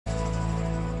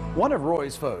One of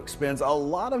Roy's folks spends a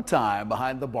lot of time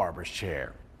behind the barber's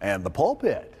chair and the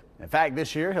pulpit. In fact,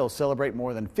 this year he'll celebrate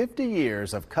more than 50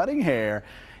 years of cutting hair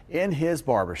in his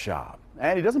barbershop.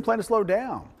 And he doesn't plan to slow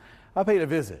down. I paid a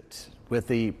visit with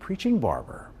the preaching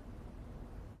barber.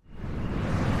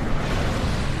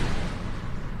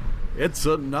 It's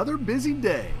another busy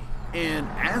day in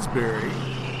Asbury,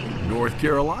 North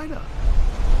Carolina.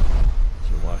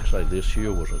 So like I say, this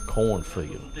here was a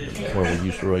cornfield where we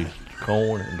used to raise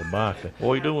corn and tobacco.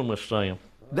 What are you doing, Miss Sam?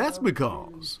 That's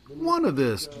because one of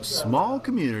this small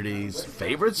community's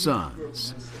favorite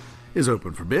sons is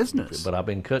open for business. But I've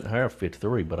been cutting hair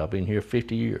 53, but I've been here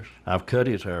 50 years. I've cut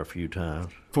his hair a few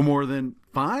times. For more than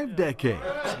 5 decades,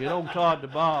 Get old Todd the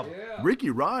Bob. Ricky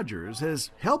Rogers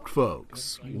has helped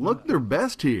folks look their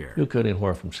best here He'll cut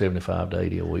anywhere from 75 to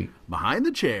 80 a week. behind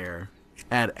the chair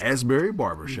at Asbury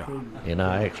Barbershop. And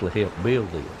I actually helped build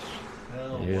this.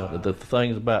 Yeah, the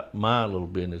things about my little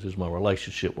business is my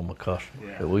relationship with my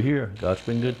customer. But we're here. God's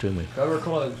been good to me. Cover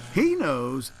close. He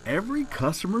knows every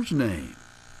customer's name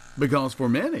because for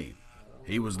many,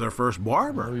 he was their first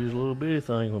barber. We was a little bitty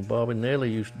thing when Bob and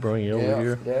Nellie used to bring you over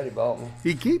here. Daddy bought me.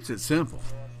 He keeps it simple.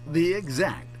 The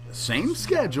exact same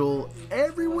schedule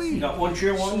every week. Got one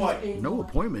chair, one way. No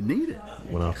appointment needed.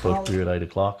 When I'm supposed to be here at 8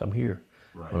 o'clock, I'm here.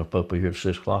 When I'm supposed to be here at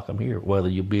 6 o'clock, I'm here. Whether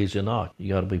you're busy or not,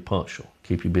 you got to be punctual.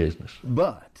 Keep your business.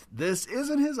 But this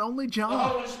isn't his only The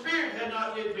job. Holy Spirit had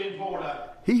not yet been poured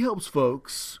out. He helps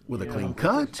folks with a clean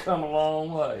cut Come a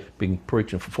long way. Been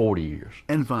preaching for 40 years.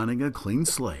 and finding a clean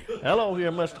slate. Hello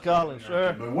here, Mr. Collins,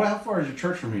 sir. Well, how far is your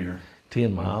church from here?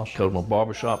 10 miles. Because my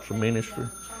barbershop's a ministry.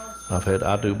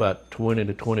 I do about 20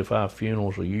 to 25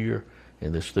 funerals a year,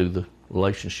 and this through the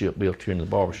relationship built here in the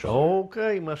barbershop.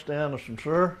 Okay, Mr. Anderson,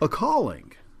 sir. A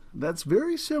calling that's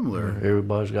very similar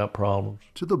Everybody's got problems.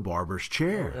 to the barber's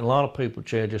chair. And a lot of people,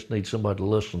 Chad, just need somebody to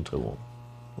listen to them.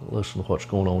 Listen to what's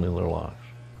going on in their lives.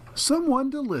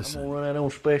 Someone to I'm listen, gonna run that on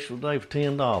special today for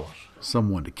 $10.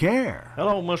 someone to care.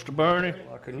 Hello, Mr. Bernie.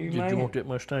 Can you Did man you it? want that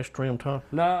mustache trimmed, Tom?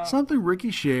 No. Something Ricky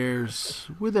shares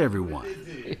with everyone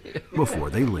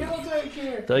before they leave.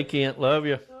 They can't love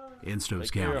you. In Stokes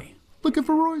Take care. County, looking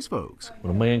for Roy's folks.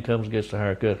 When a man comes and gets a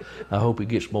haircut, I hope he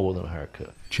gets more than a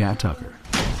haircut. Chad Tucker,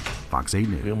 Fox 8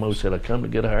 News. Bill Moe said I come to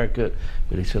get a haircut,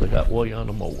 but he said I got way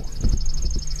under more.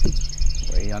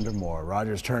 Way under more.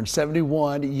 Rogers turned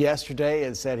 71 yesterday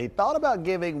and said he thought about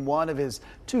giving one of his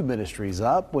 2 ministries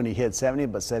up when he hit 70,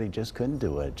 but said he just couldn't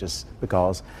do it just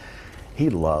because he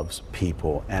loves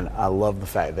people. And I love the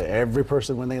fact that every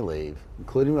person when they leave,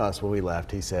 including us when we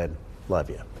left, he said, love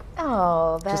you.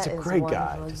 Oh, that Just a is great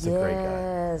guy. wonderful. Just a great guy.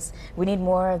 Yes, we need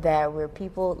more of that where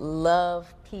people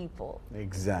love people.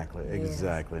 Exactly,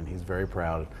 exactly. And he's very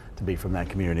proud to be from that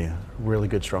community. A really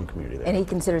good, strong community there. And he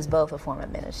considers both a form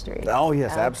of ministry. Oh,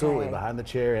 yes, Okay. absolutely. Behind the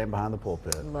chair and behind the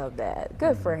pulpit. Love that.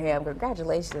 Good for him.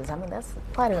 Congratulations. I mean, that's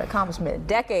quite an accomplishment.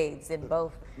 Decades in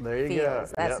both There you go.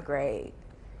 fields. That's Yep. great.